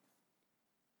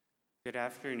Good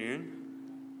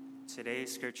afternoon.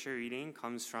 Today's scripture reading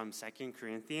comes from 2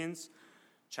 Corinthians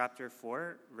chapter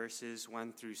 4, verses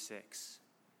 1 through 6.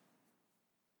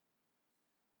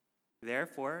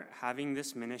 Therefore, having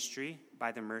this ministry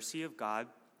by the mercy of God,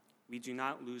 we do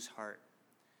not lose heart,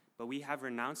 but we have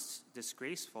renounced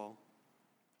disgraceful,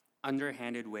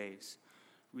 underhanded ways.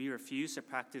 We refuse to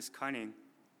practice cunning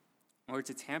or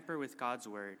to tamper with God's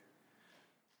word,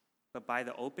 but by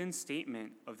the open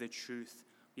statement of the truth,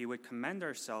 we would commend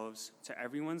ourselves to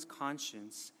everyone's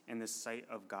conscience in the sight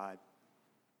of God.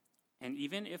 And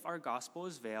even if our gospel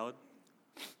is veiled,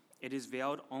 it is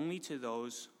veiled only to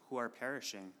those who are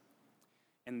perishing.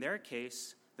 In their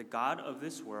case, the God of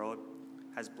this world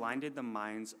has blinded the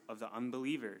minds of the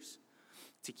unbelievers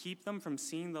to keep them from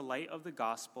seeing the light of the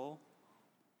gospel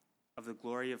of the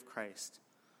glory of Christ,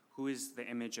 who is the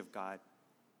image of God.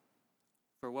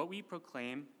 For what we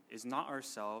proclaim is not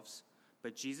ourselves,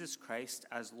 but Jesus Christ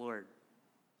as Lord,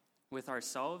 with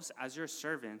ourselves as your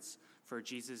servants for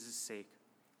Jesus' sake.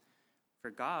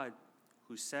 For God,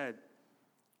 who said,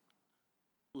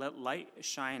 "Let light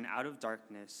shine out of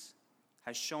darkness,"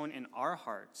 has shone in our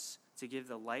hearts to give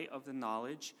the light of the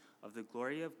knowledge of the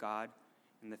glory of God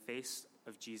in the face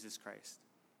of Jesus Christ.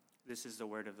 This is the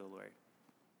word of the Lord.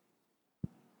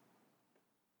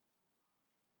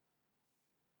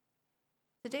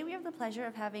 Today we have the pleasure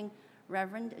of having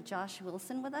Reverend Josh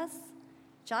Wilson with us.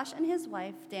 Josh and his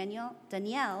wife,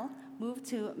 Danielle, moved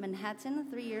to Manhattan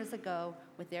 3 years ago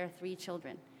with their 3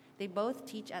 children. They both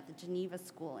teach at the Geneva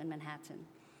School in Manhattan.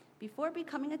 Before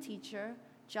becoming a teacher,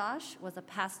 Josh was a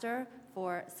pastor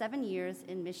for 7 years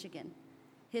in Michigan.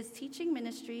 His teaching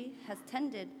ministry has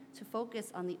tended to focus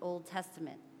on the Old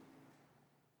Testament.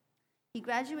 He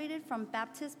graduated from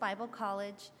Baptist Bible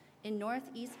College in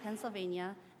Northeast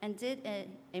Pennsylvania and did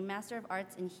a Master of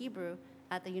Arts in Hebrew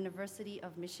at the University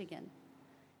of Michigan.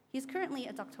 He's currently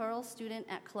a doctoral student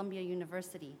at Columbia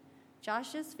University.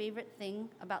 Josh's favorite thing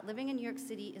about living in New York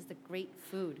City is the great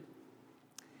food.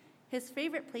 His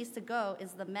favorite place to go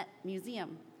is the Met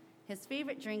Museum. His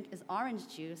favorite drink is orange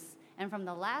juice, and from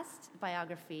the last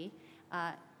biography,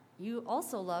 you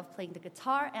also love playing the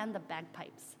guitar and the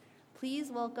bagpipes.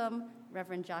 Please welcome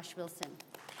Reverend Josh Wilson.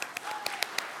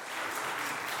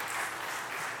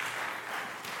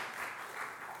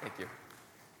 Thank you.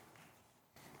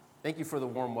 Thank you for the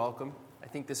warm welcome. I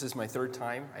think this is my third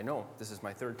time. I know this is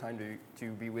my third time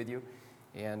to be with you.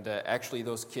 And actually,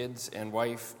 those kids and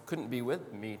wife couldn't be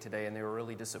with me today, and they were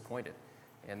really disappointed.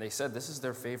 And they said this is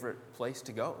their favorite place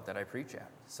to go that I preach at.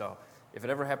 So if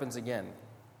it ever happens again,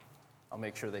 I'll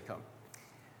make sure they come.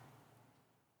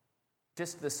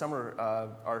 Just this summer,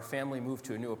 our family moved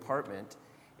to a new apartment,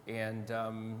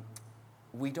 and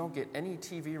we don't get any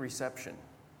TV reception,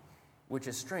 which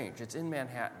is strange. It's in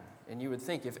Manhattan, and you would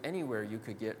think if anywhere you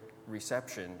could get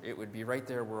reception, it would be right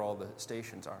there where all the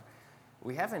stations are.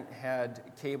 We haven't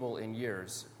had cable in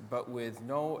years, but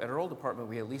at our old apartment,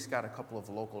 we at least got a couple of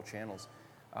local channels.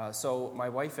 So my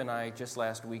wife and I just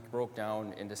last week broke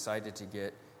down and decided to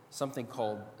get something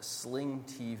called Sling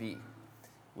TV,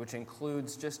 which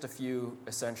includes just a few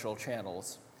essential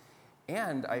channels.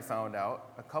 And I found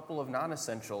out a couple of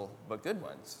non-essential but good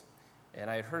ones. And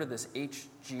I had heard of this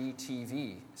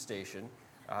HGTV station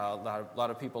a lot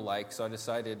of people like, so I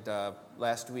decided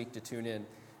last week to tune in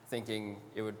thinking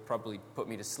it would probably put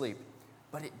me to sleep.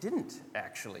 But it didn't,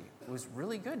 actually. It was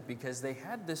really good because they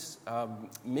had this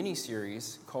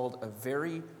mini-series called A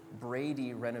Very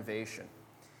Brady Renovation.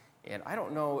 And I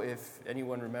don't know if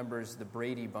anyone remembers the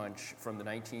Brady Bunch from the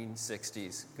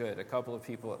 1960s. Good, a couple of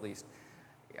people at least.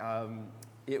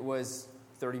 It was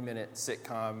 30-minute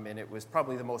sitcom, and it was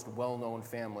probably the most well-known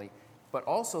family, but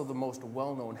also the most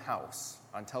well-known house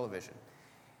on television.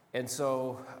 And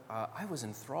so I was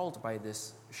enthralled by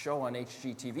this show on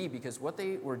HGTV because what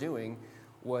they were doing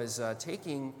was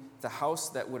taking the house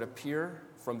that would appear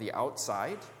from the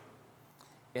outside,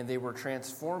 and they were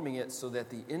transforming it so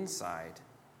that the inside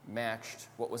matched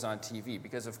what was on TV.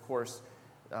 Because, of course,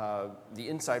 the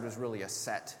inside was really a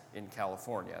set in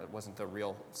California. It wasn't the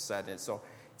real set. And so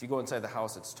if you go inside the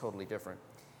house, it's totally different.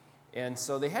 And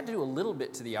so they had to do a little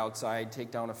bit to the outside,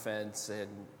 take down a fence and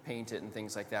paint it and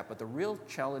things like that. But the real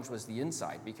challenge was the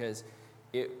inside because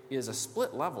it is a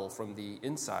split level from the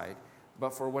inside.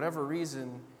 But for whatever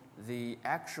reason, the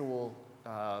actual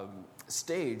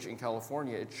stage in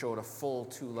California, it showed a full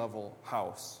 2-level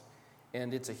house.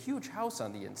 And it's a huge house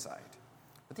on the inside.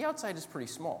 But the outside is pretty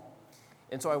small.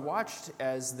 And so I watched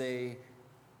as they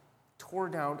tore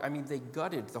down, they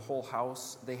gutted the whole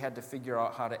house. They had to figure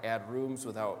out how to add rooms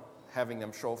without having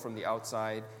them show from the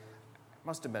outside.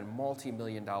 Must have been a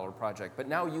multi-million-dollar project. But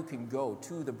now you can go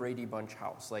to the Brady Bunch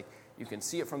house. Like, you can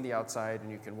see it from the outside,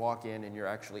 and you can walk in, and you're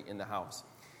actually in the house.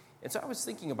 And so I was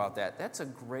thinking about that. That's a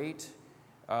great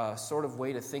sort of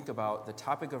way to think about the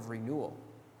topic of renewal,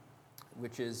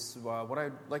 which is what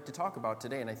I'd like to talk about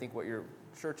today, and I think what your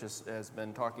church has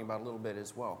been talking about a little bit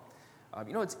as well.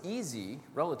 It's easy,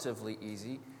 relatively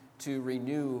easy, to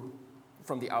renew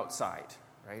from the outside,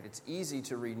 right? It's easy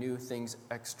to renew things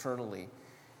externally.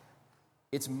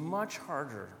 It's much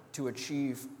harder to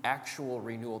achieve actual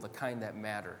renewal, the kind that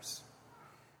matters.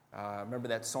 Remember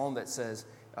that psalm that says,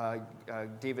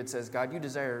 David says, God, you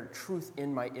desire truth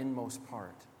in my inmost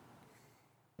part.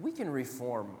 We can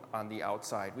reform on the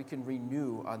outside. We can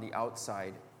renew on the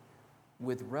outside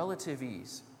with relative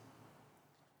ease.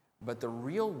 But the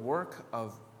real work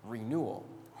of renewal,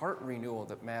 heart renewal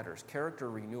that matters, character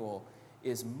renewal,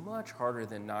 is much harder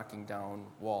than knocking down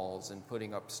walls and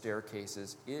putting up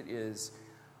staircases. It is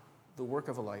the work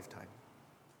of a lifetime.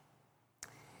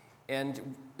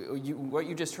 And what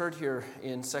you just heard here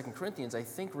in 2 Corinthians, I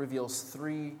think, reveals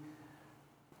three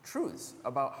truths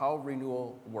about how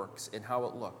renewal works and how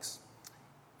it looks.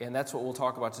 And that's what we'll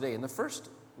talk about today. And the first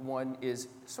one is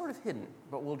sort of hidden,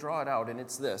 but we'll draw it out, and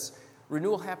it's this.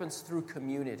 Renewal happens through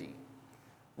community.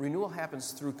 Renewal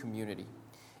happens through community.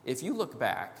 If you look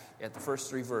back at the first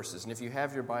three verses, and if you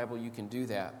have your Bible, you can do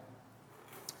that,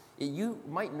 you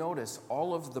might notice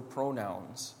all of the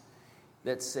pronouns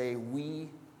that say we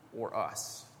or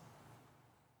us,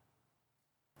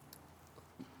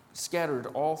 scattered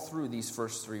all through these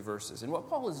first three verses. And what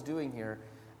Paul is doing here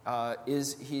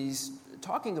is he's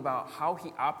talking about how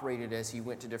he operated as he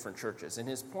went to different churches. And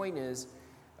his point is,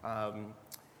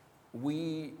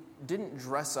 we didn't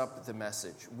dress up the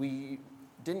message. We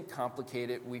didn't complicate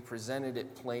it. We presented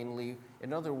it plainly.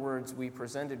 In other words, we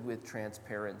presented with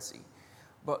transparency.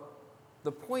 But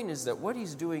the point is that what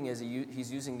he's doing as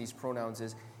he's using these pronouns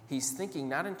is he's thinking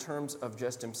not in terms of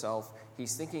just himself.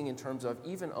 He's thinking in terms of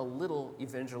even a little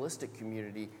evangelistic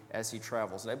community as he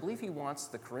travels. And I believe he wants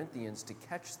the Corinthians to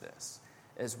catch this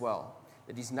as well,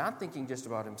 that he's not thinking just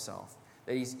about himself,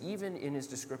 that he's even in his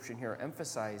description here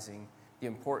emphasizing the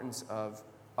importance of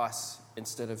us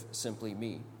instead of simply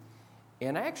me.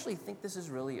 And I actually think this is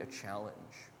really a challenge.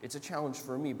 It's a challenge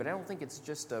for me, but I don't think it's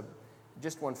just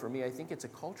one for me. I think it's a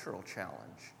cultural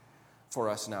challenge for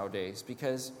us nowadays,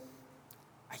 because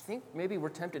I think maybe we're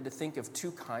tempted to think of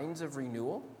two kinds of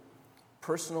renewal,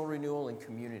 personal renewal and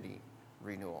community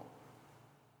renewal.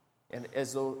 And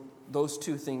as though those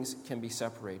two things can be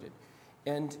separated.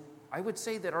 And I would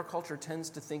say that our culture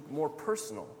tends to think more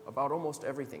personal about almost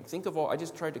everything. Think of I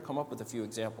just tried to come up with a few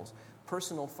examples.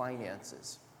 Personal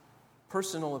finances,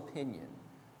 personal opinion,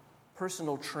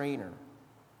 personal trainer,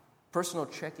 personal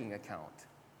checking account.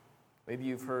 Maybe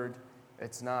you've heard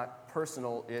it's not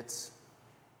personal, it's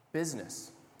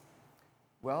business.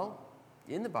 Well,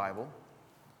 in the Bible,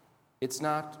 it's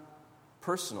not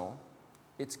personal,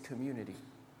 it's community.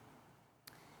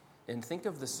 And think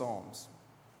of the Psalms.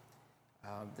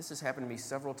 This has happened to me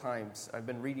several times. I've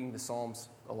been reading the Psalms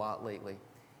a lot lately.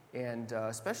 And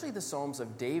especially the Psalms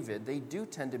of David, they do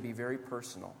tend to be very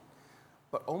personal.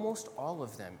 But almost all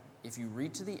of them, if you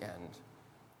read to the end,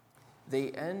 they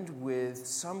end with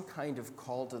some kind of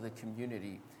call to the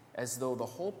community, as though the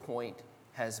whole point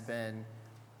has been,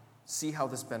 see how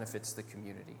this benefits the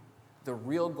community. The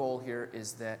real goal here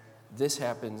is that this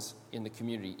happens in the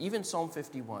community. Even Psalm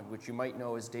 51, which you might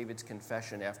know is David's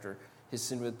confession after his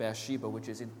sin with Bathsheba, which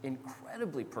is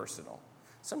incredibly personal.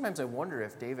 Sometimes I wonder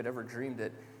if David ever dreamed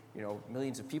that,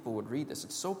 millions of people would read this.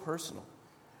 It's so personal.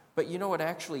 But it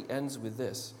actually ends with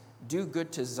this. Do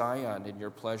good to Zion in your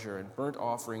pleasure, and burnt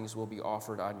offerings will be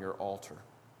offered on your altar.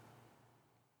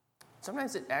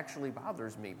 Sometimes it actually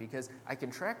bothers me, because I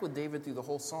can track with David through the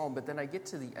whole psalm, but then I get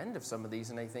to the end of some of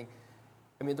these and I think,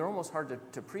 they're almost hard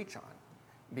to preach on,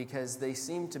 because they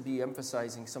seem to be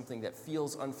emphasizing something that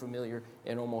feels unfamiliar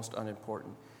and almost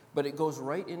unimportant. But it goes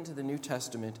right into the New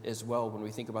Testament as well when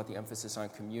we think about the emphasis on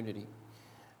community.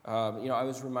 I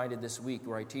was reminded this week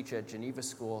where I teach at Geneva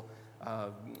School,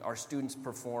 our students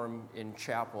perform in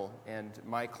chapel, and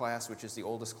my class, which is the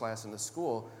oldest class in the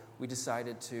school, we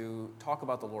decided to talk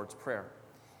about the Lord's Prayer.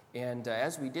 And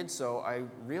as we did so, I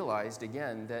realized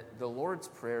again that the Lord's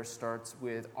Prayer starts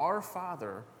with, Our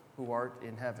Father who art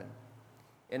in heaven.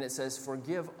 And it says,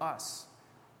 forgive us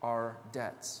our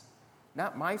debts.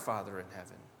 Not my Father in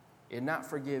heaven. And not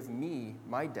forgive me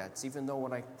my debts, even though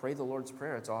when I pray the Lord's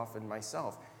Prayer, it's often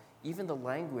myself. Even the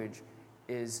language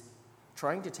is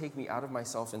trying to take me out of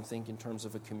myself and think in terms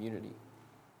of a community.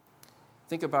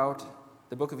 Think about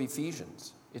the book of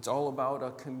Ephesians. It's all about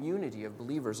a community of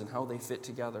believers and how they fit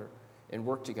together and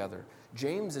work together.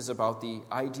 James is about the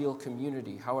ideal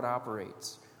community, how it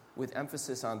operates, with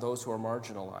emphasis on those who are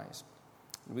marginalized.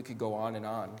 We could go on,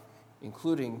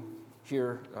 including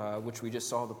here, which we just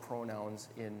saw the pronouns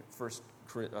in 2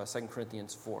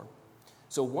 Corinthians 4.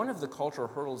 So one of the cultural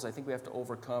hurdles I think we have to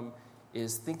overcome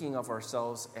is thinking of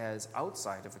ourselves as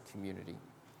outside of a community.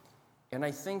 And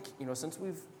I think, since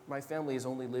my family has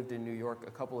only lived in New York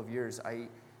a couple of years, I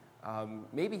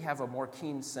maybe have a more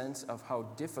keen sense of how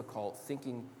difficult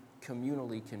thinking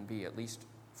communally can be, at least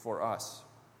for us.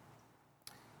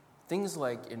 Things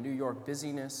like in New York,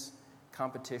 busyness,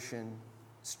 competition,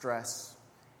 stress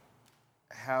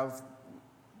have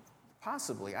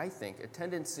possibly, I think, a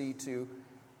tendency to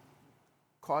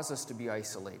cause us to be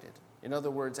isolated. In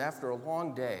other words, after a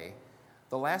long day,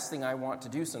 the last thing I want to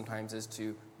do sometimes is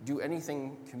to do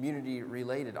anything community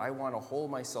related. I want to hole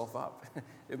myself up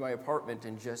in my apartment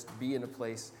and just be in a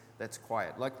place that's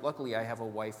quiet. Luckily, I have a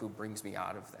wife who brings me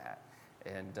out of that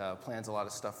and plans a lot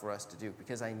of stuff for us to do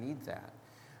because I need that.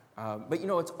 But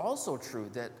it's also true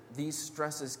that these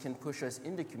stresses can push us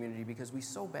into community because we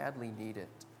so badly need it.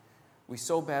 We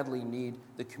so badly need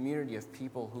the community of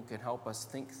people who can help us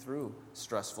think through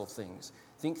stressful things,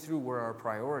 think through where our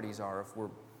priorities are if we're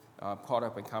caught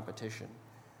up in competition.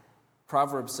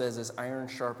 Proverbs says, as iron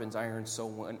sharpens iron, so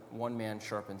one man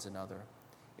sharpens another.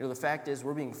 The fact is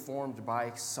we're being formed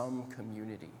by some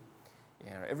community.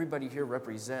 Everybody here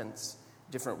represents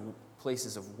different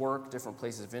places of work, different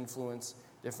places of influence,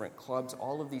 different clubs,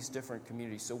 all of these different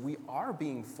communities. So we are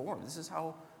being formed. This is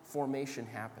how formation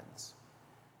happens.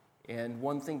 And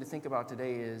one thing to think about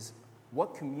today is,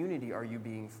 what community are you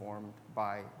being formed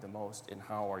by the most, and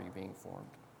how are you being formed?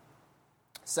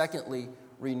 Secondly,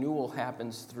 renewal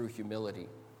happens through humility.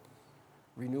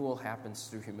 Renewal happens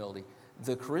through humility.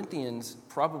 The Corinthians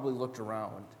probably looked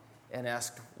around and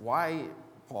asked, why,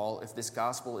 Paul, if this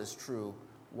gospel is true,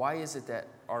 why is it that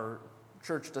our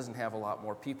church doesn't have a lot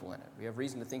more people in it? We have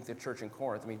reason to think the church in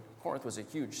Corinth, Corinth was a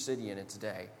huge city in its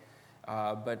day,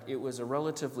 but it was a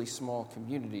relatively small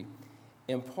community.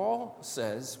 And Paul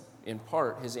says, in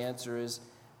part, his answer is,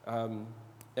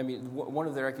 one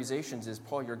of their accusations is,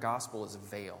 Paul, your gospel is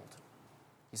veiled.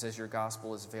 He says your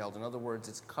gospel is veiled. In other words,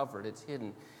 it's covered, it's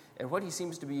hidden. And what he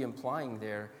seems to be implying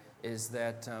there is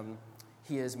that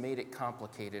he has made it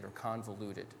complicated or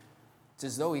convoluted. It's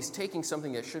as though he's taking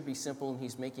something that should be simple and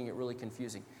he's making it really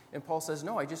confusing. And Paul says,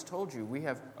 no, I just told you, we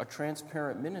have a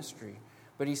transparent ministry.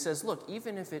 But he says, look,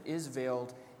 even if it is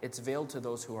veiled, it's veiled to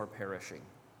those who are perishing.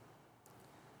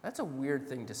 That's a weird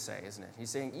thing to say, isn't it? He's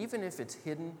saying even if it's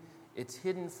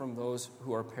hidden from those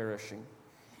who are perishing.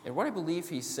 And what I believe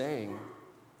he's saying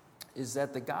is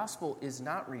that the gospel is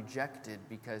not rejected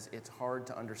because it's hard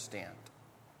to understand.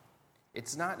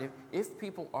 It's not, if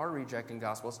people are rejecting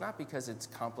gospel, it's not because it's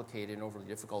complicated and overly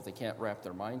difficult, they can't wrap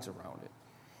their minds around it.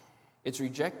 It's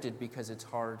rejected because it's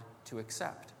hard to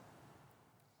accept.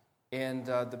 And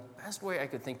the best way I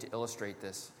could think to illustrate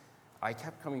this, I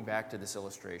kept coming back to this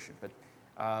illustration, but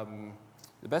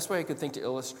the best way I could think to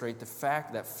illustrate the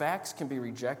fact that facts can be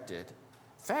rejected,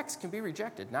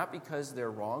 not because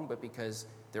they're wrong, but because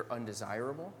they're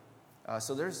undesirable.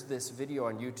 So there's this video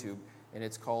on YouTube, and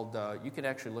it's called, you can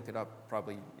actually look it up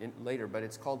probably later, but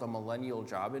it's called A Millennial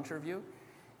Job Interview.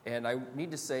 And I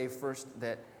need to say first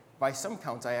that by some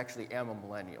counts, I actually am a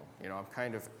millennial. I'm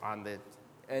kind of on the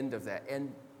end of that.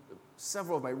 And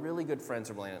several of my really good friends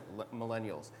are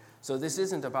millennials. So this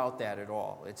isn't about that at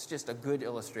all. It's just a good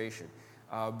illustration.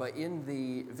 But in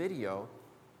the video,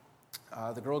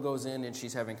 the girl goes in and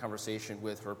she's having a conversation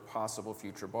with her possible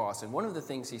future boss. And one of the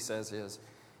things he says is,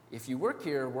 if you work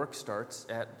here, work starts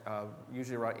at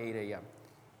usually around 8 a.m.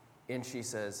 And she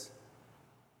says,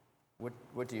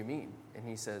 what do you mean? And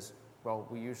he says, well,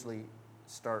 we usually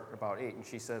start about 8. And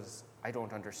she says, I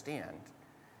don't understand.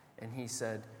 And he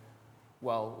said,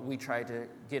 well, we try to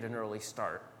get an early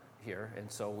start here,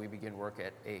 and so we begin work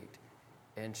at 8.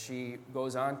 And she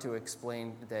goes on to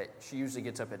explain that she usually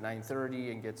gets up at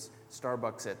 9:30 and gets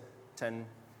Starbucks at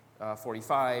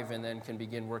 10:45 and then can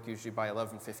begin work usually by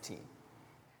 11:15.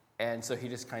 And so he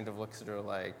just kind of looks at her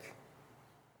like,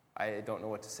 I don't know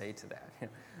what to say to that.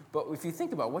 But if you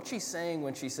think about what she's saying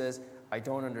when she says, I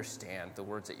don't understand the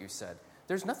words that you said,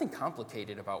 there's nothing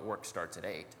complicated about work starts at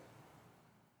 8,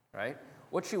 right?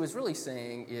 What she was really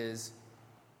saying is,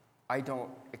 I don't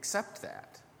accept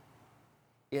that.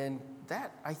 And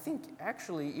that, I think,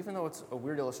 actually, even though it's a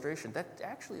weird illustration, that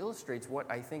actually illustrates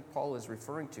what I think Paul is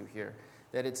referring to here,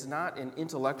 that it's not an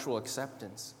intellectual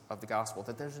acceptance of the gospel,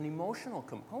 that there's an emotional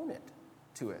component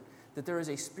to it, that there is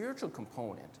a spiritual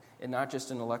component and not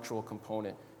just an intellectual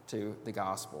component to the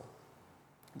gospel.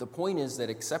 The point is that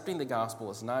accepting the gospel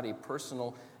is not a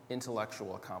personal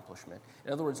intellectual accomplishment.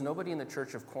 In other words, nobody in the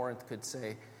church of Corinth could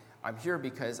say, I'm here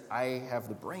because I have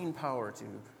the brain power to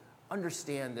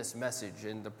understand this message.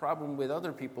 And the problem with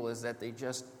other people is that they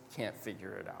just can't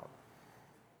figure it out.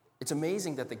 It's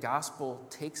amazing that the gospel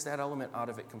takes that element out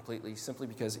of it completely simply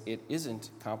because it isn't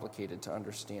complicated to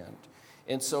understand.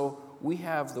 And so we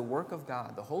have the work of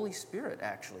God, the Holy Spirit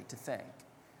actually, to thank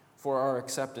for our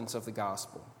acceptance of the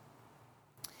gospel.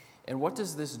 And what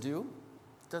does this do?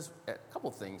 It does a couple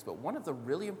things, but one of the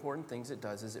really important things it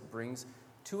does is it brings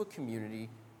to a community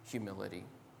humility.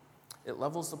 It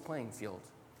levels the playing field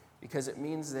because it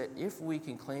means that if we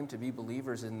can claim to be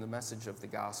believers in the message of the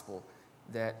gospel,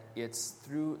 that it's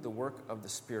through the work of the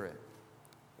Spirit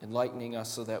enlightening us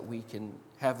so that we can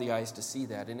have the eyes to see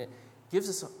that. And it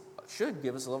should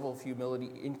give us a level of humility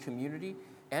in community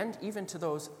and even to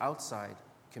those outside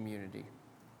community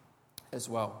as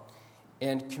well.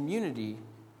 And humility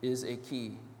is a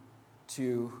key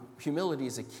to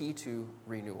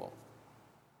renewal.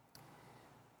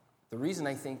 The reason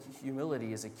I think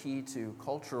humility is a key to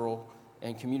cultural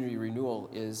and community renewal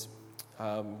is,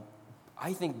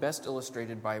 I think, best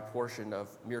illustrated by a portion of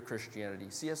Mere Christianity.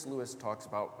 C.S. Lewis talks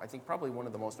about, I think probably one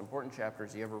of the most important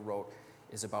chapters he ever wrote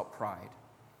is about pride.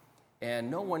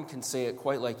 And no one can say it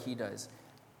quite like he does.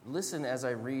 Listen as I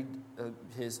read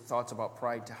his thoughts about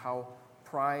pride to how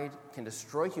pride can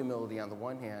destroy humility on the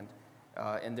one hand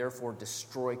and therefore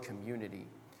destroy community,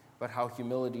 but how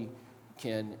humility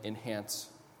can enhance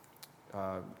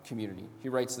community. He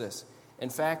writes this: in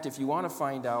fact, if you want to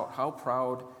find out how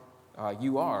proud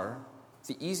you are,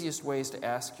 the easiest way is to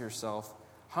ask yourself,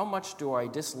 how much do I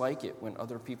dislike it when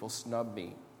other people snub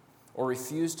me, or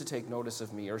refuse to take notice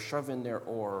of me, or shove in their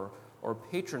oar, or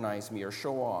patronize me, or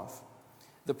show off?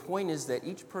 The point is that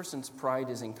each person's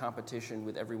pride is in competition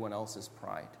with everyone else's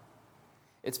pride.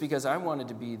 It's because I wanted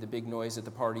to be the big noise at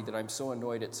the party that I'm so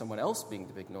annoyed at someone else being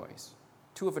the big noise.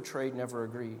 Two of a trade never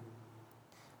agree.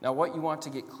 Now, what you want to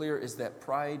get clear is that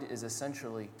pride is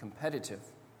essentially competitive.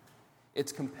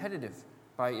 It's competitive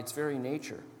by its very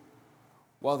nature.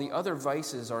 While the other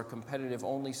vices are competitive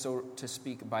only, so to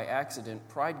speak, by accident,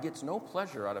 pride gets no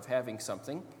pleasure out of having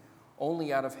something,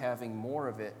 only out of having more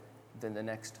of it than the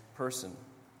next person.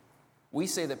 We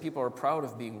say that people are proud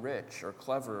of being rich or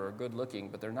clever or good-looking,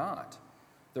 but they're not.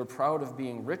 They're proud of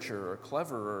being richer or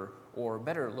cleverer or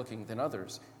better-looking than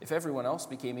others. If everyone else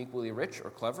became equally rich or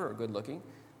clever or good-looking,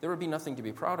 there would be nothing to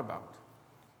be proud about.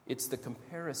 It's the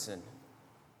comparison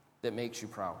that makes you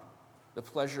proud, the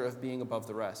pleasure of being above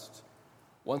the rest.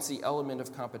 Once the element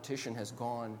of competition has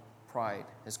gone, pride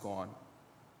has gone.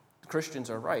 The Christians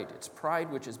are right. It's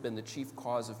pride which has been the chief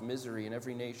cause of misery in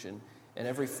every nation and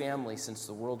every family since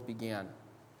the world began.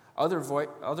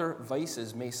 Other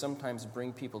vices may sometimes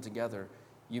bring people together.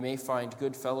 You may find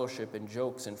good fellowship and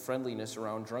jokes and friendliness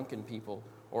around drunken people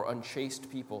or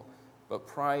unchaste people, but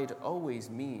pride always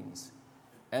means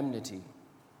enmity.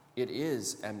 It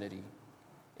is enmity,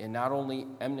 and not only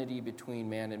enmity between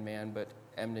man and man, but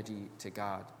enmity to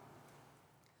God.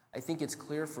 I think it's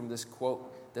clear from this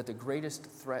quote that the greatest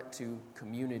threat to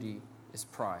community is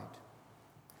pride.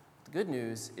 The good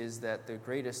news is that the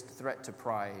greatest threat to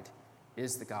pride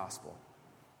is the gospel,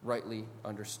 rightly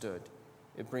understood.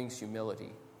 It brings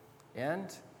humility,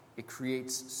 and it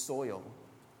creates soil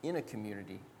in a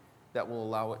community that will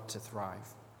allow it to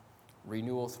thrive.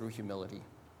 Renewal through humility.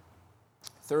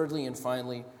 Thirdly and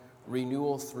finally,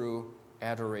 renewal through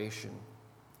adoration.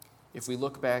 If we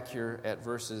look back here at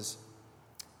verses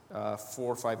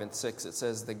 4, 5, and 6, it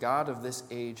says, "The God of this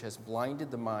age has blinded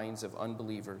the minds of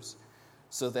unbelievers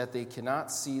so that they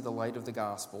cannot see the light of the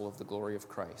gospel of the glory of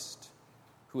Christ,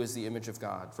 who is the image of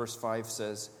God." Verse 5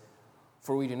 says,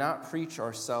 "For we do not preach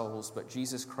ourselves, but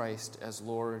Jesus Christ as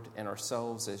Lord, and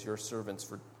ourselves as your servants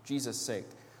for Jesus' sake.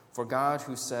 For God,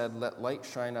 who said, 'Let light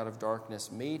shine out of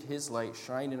darkness,' made his light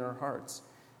shine in our hearts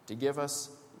to give us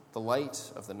the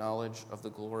light of the knowledge of the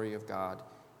glory of God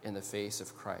in the face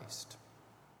of Christ."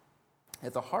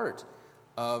 At the heart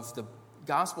of the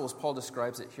gospel, as Paul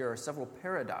describes it here, are several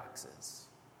paradoxes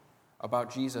about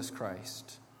Jesus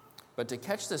Christ. But to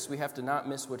catch this, we have to not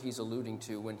miss what he's alluding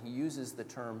to when he uses the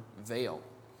term veil,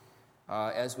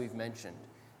 as we've mentioned.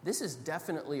 This is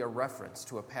definitely a reference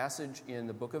to a passage in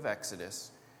the book of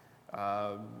Exodus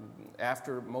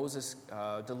after Moses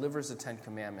delivers the Ten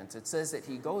Commandments. It says that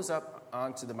he goes up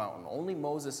onto the mountain. Only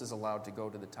Moses is allowed to go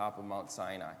to the top of Mount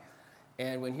Sinai.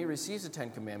 And when he receives the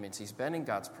Ten Commandments, he's been in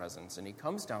God's presence, and he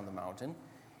comes down the mountain,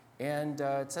 and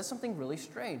it says something really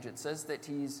strange. It says that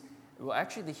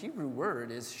actually the Hebrew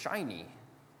word is shiny.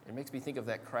 It makes me think of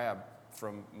that crab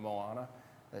from Moana.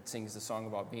 that sings the song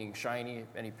about being shiny.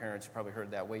 Any parents have probably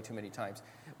heard that way too many times.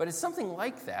 But it's something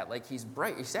like that, like he's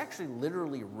bright. He's actually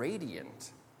literally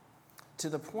radiant to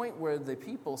the point where the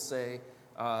people say,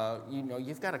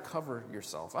 you've got to cover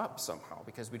yourself up somehow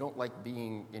because we don't like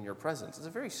being in your presence. It's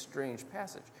a very strange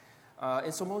passage.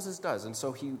 And so Moses does, and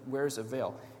so he wears a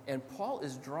veil. And Paul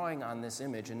is drawing on this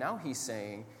image, and now he's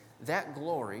saying that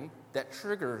glory, that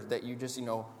trigger that you just,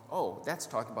 that's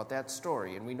talking about that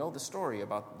story. And we know the story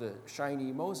about the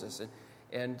shiny Moses.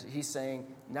 And he's saying,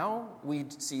 now we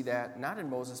see that, not in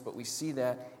Moses, but we see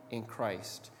that in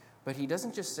Christ. But he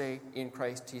doesn't just say in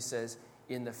Christ, he says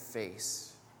in the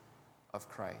face of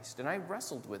Christ. And I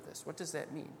wrestled with this. What does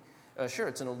that mean? Sure,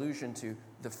 it's an allusion to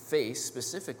the face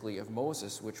specifically of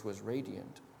Moses, which was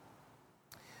radiant.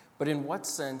 But in what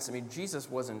sense? I mean,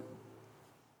 Jesus wasn't,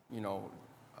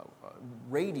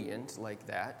 radiant like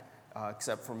that,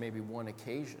 except for maybe one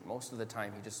occasion. Most of the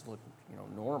time, he just looked,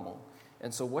 normal.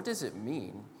 And so what does it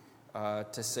mean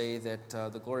to say that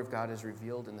the glory of God is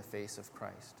revealed in the face of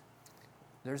Christ?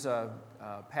 There's a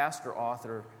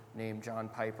pastor-author named John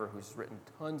Piper who's written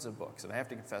tons of books, and I have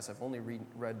to confess, I've only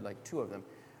read like 2 of them.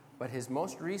 But his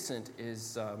most recent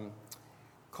is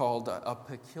called A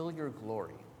Peculiar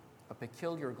Glory. A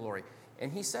Peculiar Glory.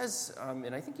 And he says,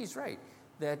 and I think he's right,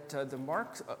 that the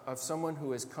mark of someone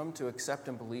who has come to accept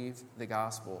and believe the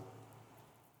gospel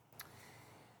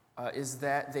is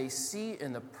that they see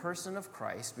in the person of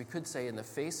Christ, we could say in the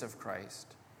face of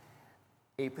Christ,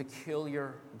 a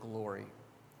peculiar glory.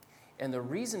 And the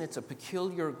reason it's a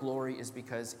peculiar glory is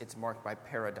because it's marked by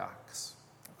paradox.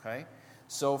 Okay?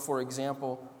 So, for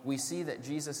example, we see that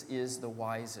Jesus is the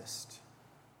wisest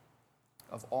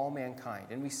of all mankind.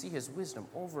 And we see his wisdom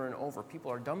over and over.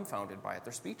 People are dumbfounded by it.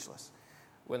 They're speechless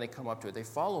when they come up to it. They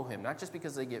follow him, not just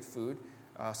because they get food.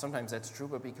 Sometimes that's true,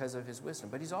 but because of his wisdom.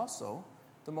 But he's also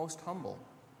the most humble.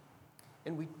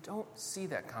 And we don't see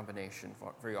that combination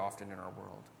very often in our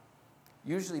world.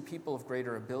 Usually people of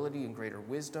greater ability and greater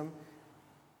wisdom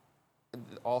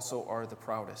also are the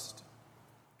proudest,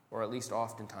 or at least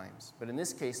oftentimes. But in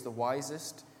this case, the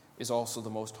wisest is also the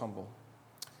most humble.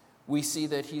 We see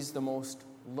that he's the most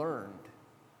learned,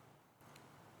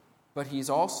 but he's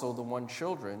also the one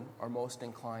children are most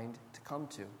inclined to come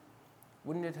to.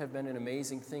 Wouldn't it have been an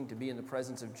amazing thing to be in the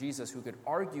presence of Jesus, who could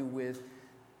argue with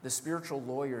the spiritual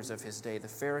lawyers of his day, the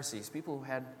Pharisees, people who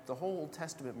had the whole Old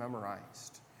Testament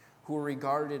memorized, who were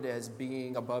regarded as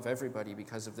being above everybody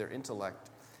because of their intellect,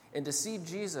 and to see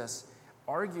Jesus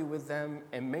argue with them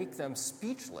and make them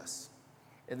speechless,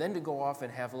 and then to go off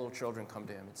and have little children come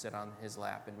to him and sit on his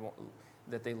lap, and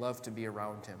that they love to be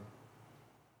around him.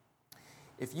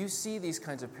 If you see these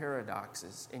kinds of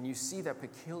paradoxes and you see that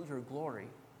peculiar glory,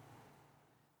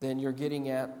 then you're getting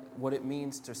at what it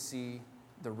means to see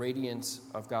the radiance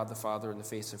of God the Father in the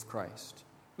face of Christ.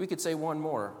 We could say one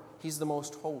more. He's the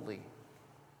most holy,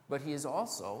 but he is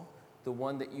also the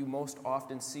one that you most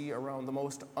often see around the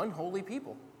most unholy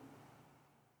people.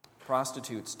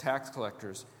 Prostitutes, tax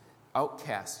collectors,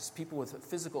 outcasts, people with a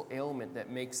physical ailment that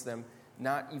makes them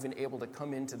not even able to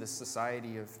come into the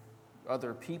society of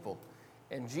other people.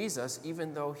 And Jesus,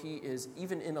 even though he is,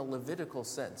 even in a Levitical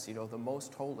sense, the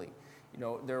most holy,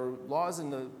 there are laws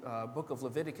in the book of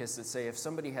Leviticus that say if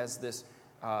somebody has this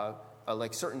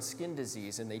like certain skin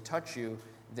disease and they touch you,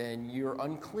 then you're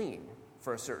unclean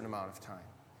for a certain amount of time.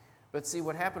 But see,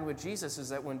 what happened with Jesus is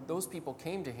that when those people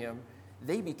came to him,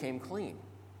 they became clean.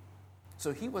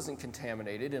 So he wasn't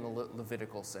contaminated in a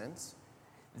Levitical sense.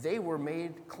 They were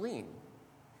made clean.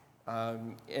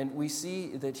 And we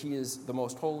see that he is the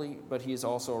most holy, but he is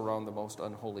also around the most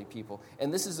unholy people.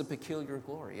 And this is a peculiar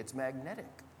glory. It's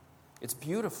magnetic. It's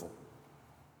beautiful.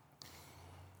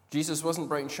 Jesus wasn't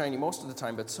bright and shiny most of the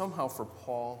time, but somehow for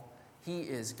Paul, he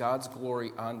is God's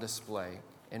glory on display,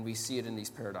 and we see it in these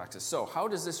paradoxes. So how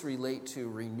does this relate to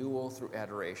renewal through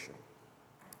adoration?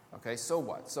 Okay, so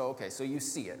what? So you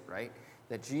see it, right?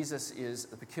 That Jesus is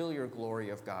the peculiar glory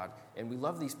of God, and we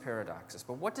love these paradoxes.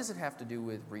 But what does it have to do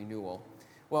with renewal?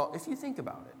 Well, if you think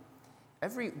about it,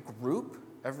 every group,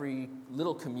 every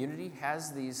little community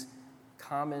has these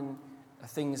common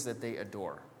things that they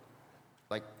adore.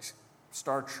 Like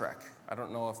Star Trek. I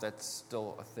don't know if that's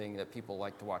still a thing that people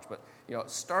like to watch, but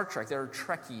Star Trek, there are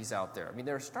Trekkies out there. I mean,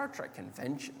 there are Star Trek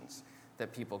conventions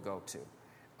that people go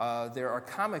to. There are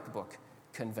comic book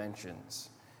conventions.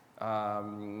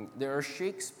 There are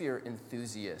Shakespeare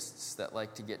enthusiasts that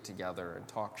like to get together and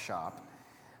talk shop.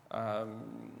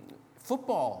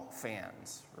 Football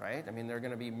fans, right? I mean, there are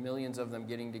going to be millions of them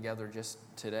getting together just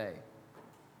today.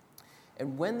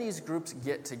 And when these groups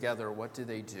get together, what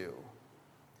do?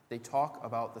 They talk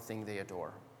about the thing they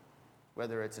adore.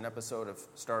 whether it's an episode of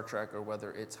Star Trek or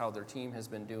whether it's how their team has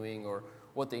been doing or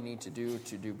what they need to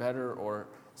do better, or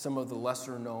some of the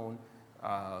lesser-known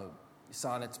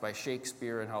sonnets by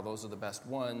Shakespeare and how those are the best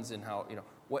ones, and how,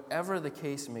 whatever the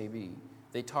case may be,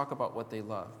 they talk about what they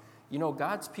love.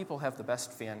 God's people have the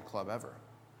best fan club ever,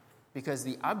 because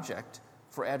the object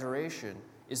for adoration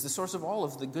is the source of all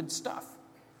of the good stuff.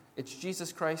 It's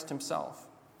Jesus Christ himself.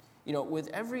 With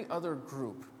every other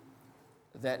group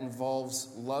that involves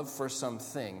love for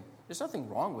something, there's nothing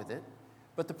wrong with it,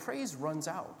 but the praise runs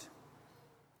out.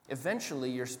 Eventually,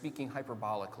 you're speaking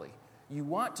hyperbolically. You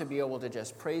want to be able to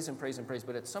just praise and praise and praise,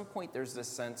 but at some point there's this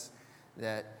sense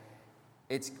that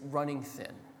it's running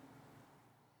thin.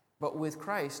 But with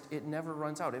Christ, it never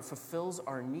runs out. It fulfills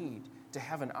our need to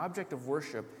have an object of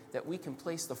worship that we can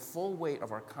place the full weight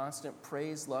of our constant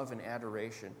praise, love, and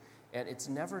adoration, and it's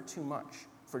never too much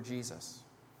for Jesus.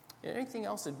 Anything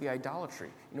else would be idolatry.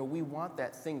 We want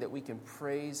that thing that we can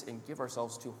praise and give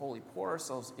ourselves to wholly, pour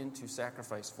ourselves into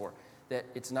sacrifice for, that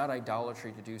it's not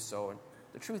idolatry to do so. And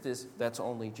the truth is, that's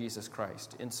only Jesus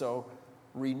Christ. And so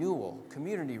renewal,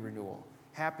 community renewal,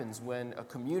 happens when a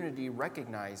community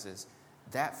recognizes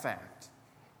that fact.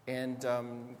 And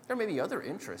there may be other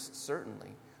interests,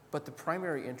 certainly, but the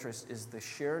primary interest is the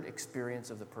shared experience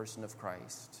of the person of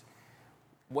Christ.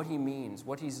 What he means,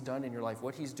 what he's done in your life,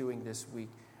 what he's doing this week,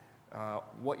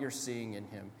 what you're seeing in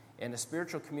him. And a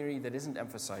spiritual community that isn't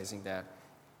emphasizing that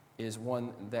is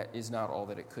one that is not all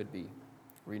that it could be.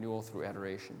 Renewal through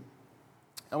adoration.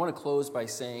 I want to close by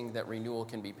saying that renewal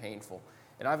can be painful.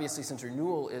 And obviously, since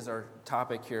renewal is our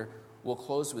topic here, we'll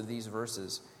close with these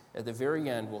verses. At the very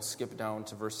end, we'll skip down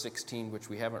to verse 16, which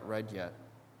we haven't read yet,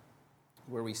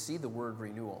 where we see the word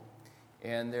renewal.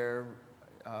 And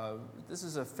this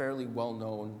is a fairly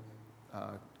well-known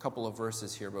couple of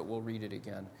verses here, but we'll read it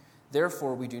again.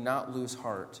 Therefore, we do not lose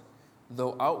heart.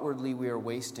 Though outwardly we are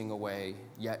wasting away,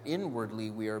 yet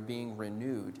inwardly we are being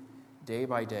renewed day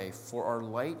by day, for our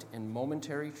light and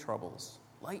momentary troubles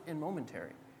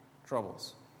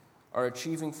are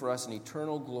achieving for us an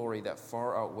eternal glory that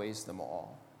far outweighs them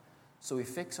all. So we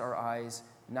fix our eyes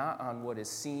not on what is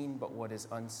seen, but what is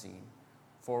unseen.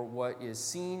 For what is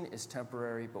seen is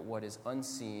temporary, but what is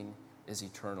unseen is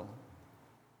eternal.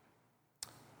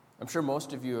 I'm sure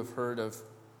most of you have heard of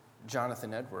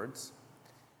Jonathan Edwards,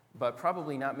 but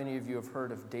probably not many of you have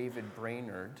heard of David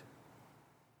Brainerd.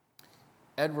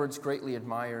 Edwards greatly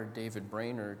admired David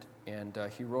Brainerd, and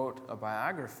he wrote a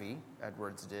biography,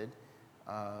 Edwards did,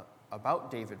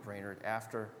 about David Brainerd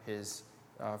after his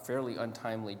fairly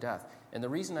untimely death. And the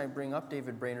reason I bring up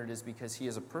David Brainerd is because he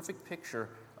is a perfect picture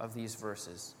of these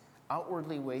verses,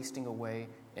 outwardly wasting away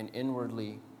and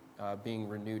inwardly being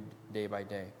renewed day by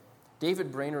day.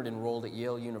 David Brainerd enrolled at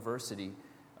Yale University,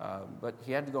 but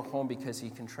he had to go home because he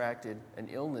contracted an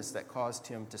illness that caused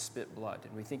him to spit blood,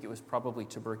 and we think it was probably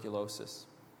tuberculosis.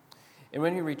 And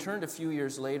when he returned a few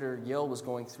years later, Yale was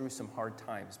going through some hard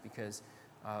times because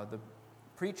the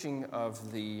preaching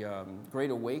of the Great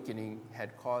Awakening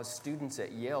had caused students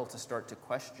at Yale to start to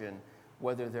question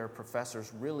whether their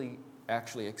professors really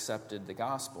actually accepted the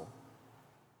gospel.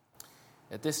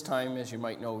 At this time, as you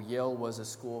might know, Yale was a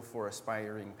school for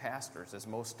aspiring pastors, as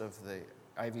most of the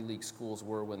Ivy League schools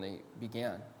were when they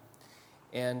began.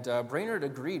 And Brainerd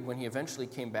agreed when he eventually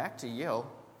came back to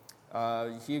Yale.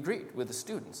 He agreed with the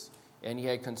students, and he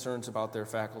had concerns about their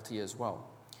faculty as well.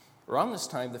 Around this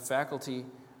time, the faculty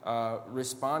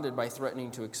responded by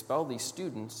threatening to expel these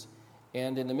students,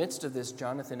 and in the midst of this,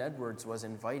 Jonathan Edwards was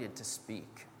invited to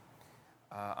speak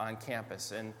on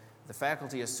campus. And the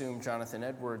faculty assumed Jonathan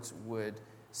Edwards would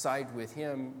side with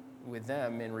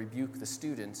them, and rebuke the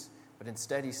students, but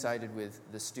instead he sided with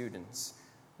the students,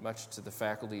 much to the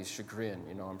faculty's chagrin,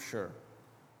 I'm sure.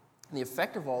 And the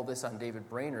effect of all this on David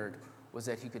Brainerd was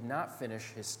that he could not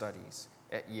finish his studies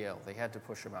at Yale. They had to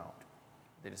push him out.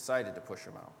 They decided to push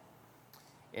him out.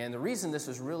 And the reason this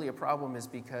was really a problem is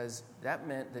because that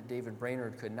meant that David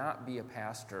Brainerd could not be a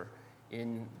pastor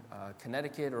in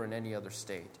Connecticut or in any other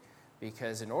state.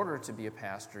 Because in order to be a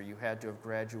pastor, you had to have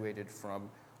graduated from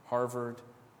Harvard,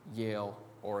 Yale,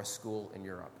 or a school in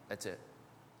Europe. That's it.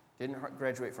 Didn't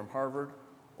graduate from Harvard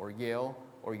or Yale,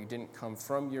 or you didn't come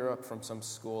from Europe, from some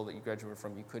school that you graduated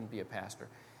from, you couldn't be a pastor.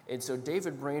 And so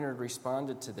David Brainerd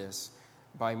responded to this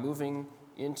by moving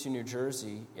into New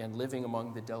Jersey and living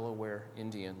among the Delaware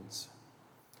Indians.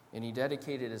 And he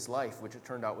dedicated his life, which it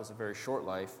turned out was a very short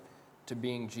life, to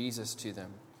being Jesus to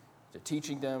them, to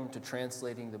teaching them, to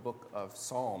translating the book of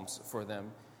Psalms for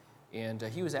them. And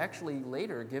he was actually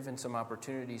later given some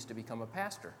opportunities to become a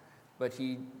pastor, but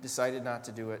he decided not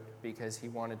to do it because he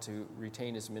wanted to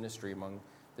retain his ministry among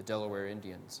the Delaware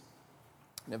Indians.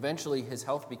 And eventually his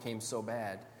health became so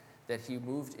bad that he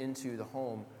moved into the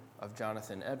home of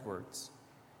Jonathan Edwards,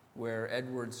 where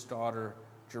Edwards' daughter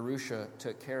Jerusha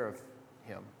took care of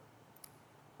him.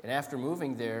 And after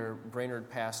moving there, Brainerd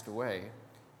passed away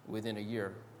within a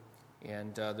year.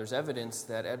 And there's evidence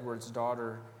that Edwards'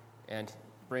 daughter and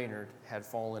Brainerd had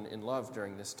fallen in love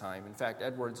during this time. In fact,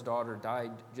 Edwards' daughter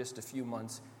died just a few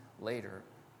months later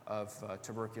of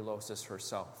tuberculosis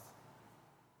herself.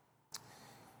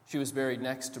 She was buried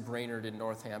next to Brainerd in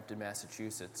Northampton,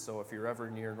 Massachusetts. So if you're ever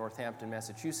near Northampton,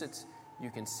 Massachusetts, you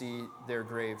can see their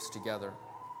graves together.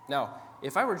 Now,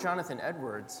 if I were Jonathan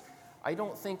Edwards, I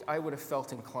don't think I would have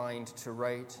felt inclined to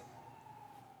write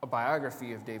a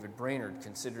biography of David Brainerd,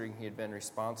 considering he had been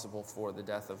responsible for the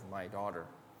death of my daughter.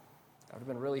 That would have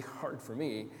been really hard for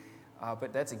me,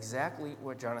 but that's exactly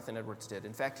what Jonathan Edwards did.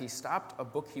 In fact, he stopped a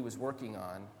book he was working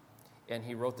on, and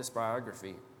he wrote this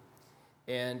biography.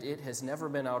 And it has never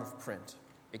been out of print.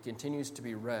 It continues to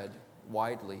be read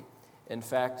widely. In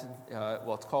fact,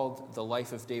 it's called The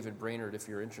Life of David Brainerd, if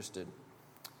you're interested.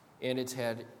 And it's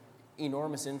had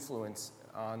enormous influence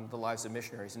on the lives of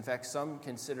missionaries. In fact, some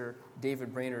consider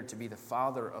David Brainerd to be the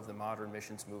father of the modern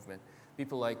missions movement.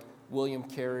 People like William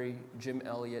Carey, Jim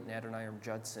Elliot, and Adoniram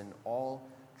Judson all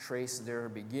trace their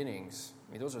beginnings.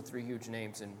 I mean, those are three huge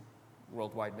names in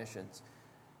worldwide missions.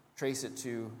 Trace it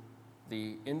to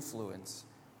the influence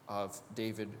of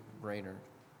David Brainerd.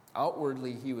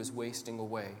 Outwardly, he was wasting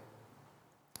away,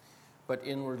 but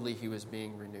inwardly, he was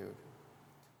being renewed.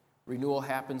 Renewal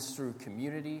happens through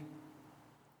community,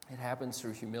 it happens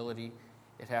through humility,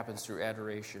 it happens through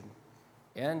adoration,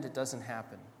 and it doesn't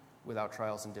happen without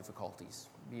trials and difficulties.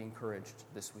 Be encouraged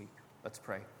this week. Let's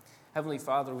pray. Heavenly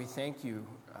Father, we thank you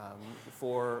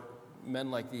for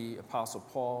men like the Apostle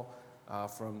Paul,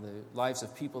 from the lives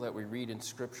of people that we read in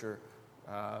Scripture,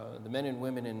 the men and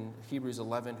women in Hebrews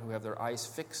 11 who have their eyes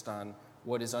fixed on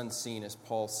what is unseen, as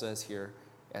Paul says here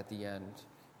at the end.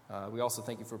 We also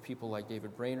thank you for people like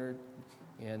David Brainerd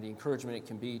and the encouragement it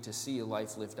can be to see a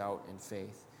life lived out in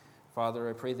faith. Father,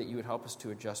 I pray that you would help us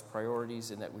to adjust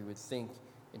priorities and that we would think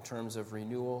in terms of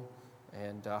renewal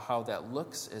and how that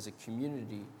looks as a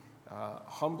community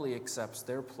humbly accepts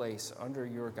their place under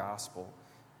your gospel.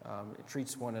 It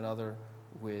treats one another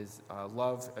with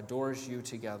love, adores you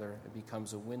together, and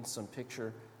becomes a winsome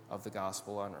picture of the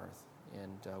gospel on earth.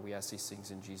 And we ask these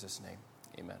things in Jesus' name.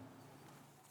 Amen.